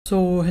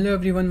Hello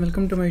everyone,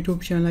 welcome to my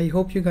YouTube channel. I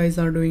hope you guys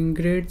are doing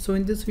great. So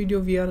in this video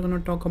we are going to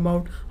talk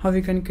about how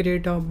we can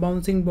create a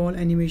bouncing ball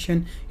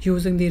animation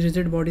using the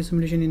rigid body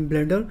simulation in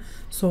Blender.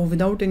 So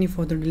without any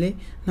further delay,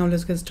 now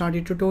let's get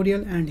started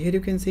tutorial. And here you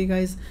can see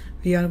guys,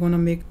 we are going to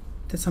make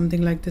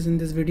something like this in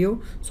this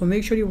video, so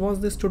make sure you watch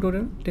this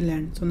tutorial till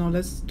end. So now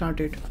let's start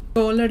it.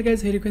 So alright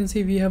guys, here you can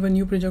see we have a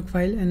new project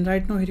file, and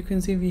right now here you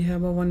can see we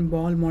have a one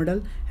ball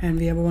model and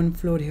we have a one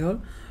floor here.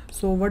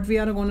 So what we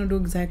are going to do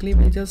exactly,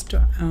 we'll just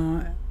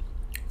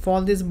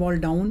fall this ball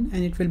down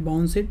and it will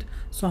bounce it.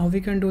 So how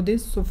we can do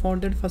this? So for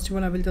that, first of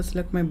all I will just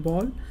select my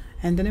ball,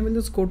 and then I will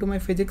just go to my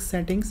physics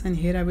settings, and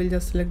here I will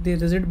just select the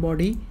rigid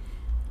body,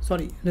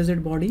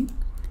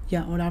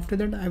 or after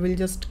that I will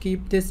just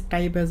keep this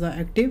type as a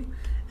active,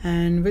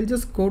 and we'll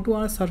just go to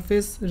our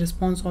surface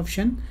response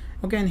option.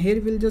 Okay, and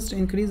here we'll just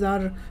increase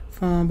our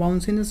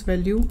bounciness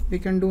value. We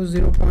can do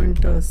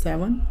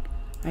 0.7.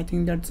 I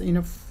think that's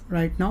enough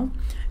right now.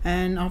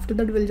 And after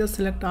that we'll just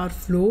select our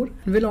floor,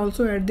 and we'll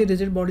also add the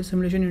rigid body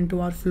simulation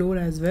into our floor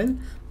as well.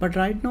 But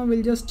right now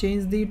we'll just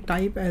change the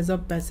type as a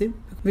passive.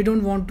 We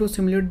don't want to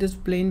simulate this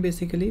plane,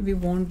 basically we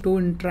want to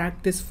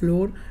interact this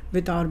floor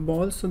with our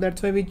balls, so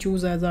that's why we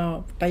choose as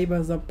a type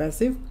as a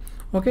passive.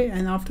 Okay,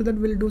 and after that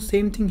we'll do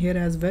same thing here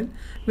as well.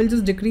 We'll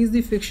just decrease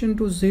the friction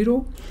to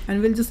 0,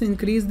 and we'll just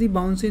increase the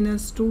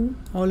bounciness to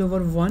all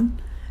over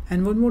 1.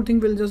 And one more thing,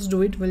 we'll just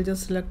do it, we'll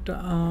just select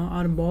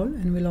our ball,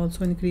 and we'll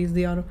also increase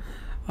the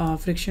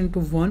friction to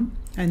 1.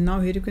 And now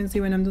here you can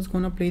see when I'm just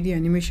gonna play the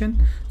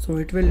animation, so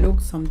it will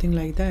look something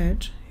like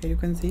that. Here you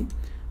can see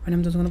when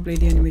I'm just gonna play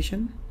the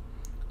animation.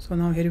 So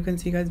now here you can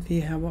see guys,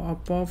 we have a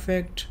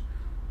perfect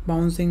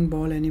bouncing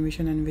ball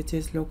animation, and which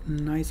is look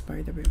nice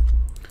by the way.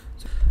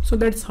 So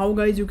that's how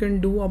guys you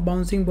can do a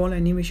bouncing ball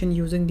animation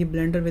using the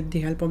Blender with the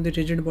help of the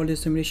rigid body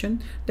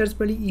simulation. That's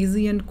pretty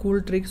easy and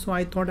cool trick, so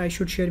I thought I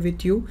should share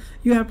with you.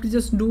 You have to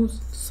just do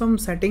some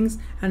settings,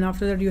 and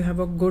after that you have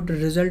a good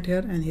result here.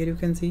 And here you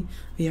can see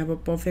we have a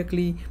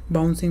perfectly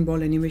bouncing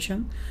ball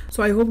animation.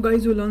 So I hope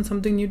guys you learned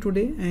something new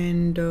today,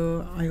 and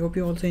I hope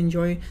you also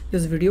enjoy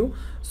this video.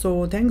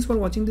 So thanks for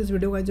watching this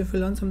video guys. If you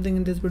learned something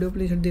in this video,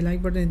 please hit the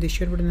like button, the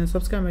share button, and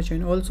subscribe my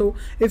channel. Also,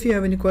 if you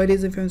have any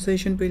queries, if you have a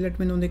suggestion, please let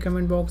me know in the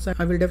comment box.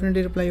 I will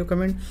definitely reply your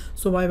comment.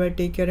 So bye bye,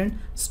 take care and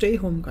stay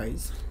home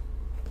guys.